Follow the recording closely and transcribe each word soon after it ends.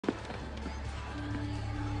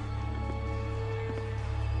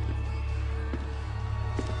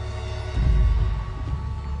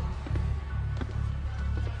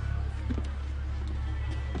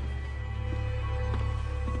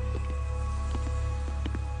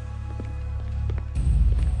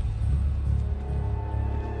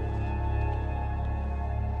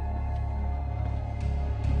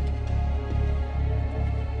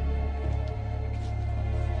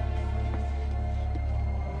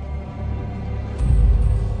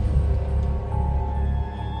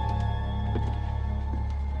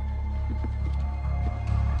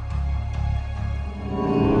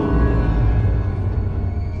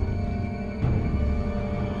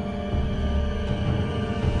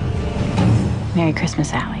Merry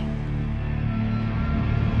Christmas, Allie.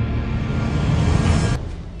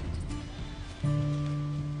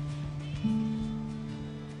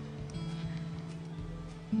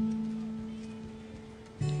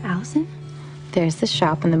 Alison? There's this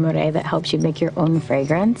shop in the Marais that helps you make your own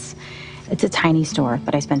fragrance. It's a tiny store,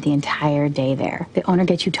 but I spent the entire day there. The owner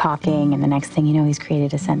gets you talking, and the next thing you know, he's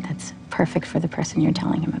created a scent that's perfect for the person you're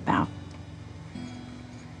telling him about.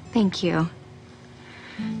 Thank you.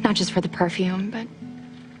 Not just for the perfume, but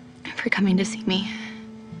for coming to see me.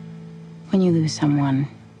 When you lose someone,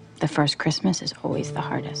 the first Christmas is always the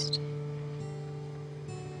hardest.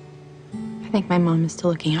 I think my mom is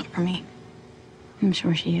still looking out for me. I'm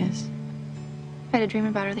sure she is. I had a dream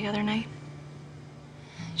about her the other night.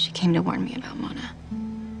 She came to warn me about Mona.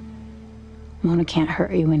 Mona can't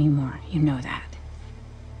hurt you anymore. You know that.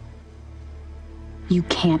 You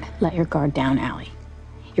can't let your guard down, Allie.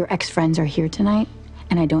 Your ex-friends are here tonight,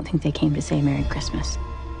 and I don't think they came to say Merry Christmas.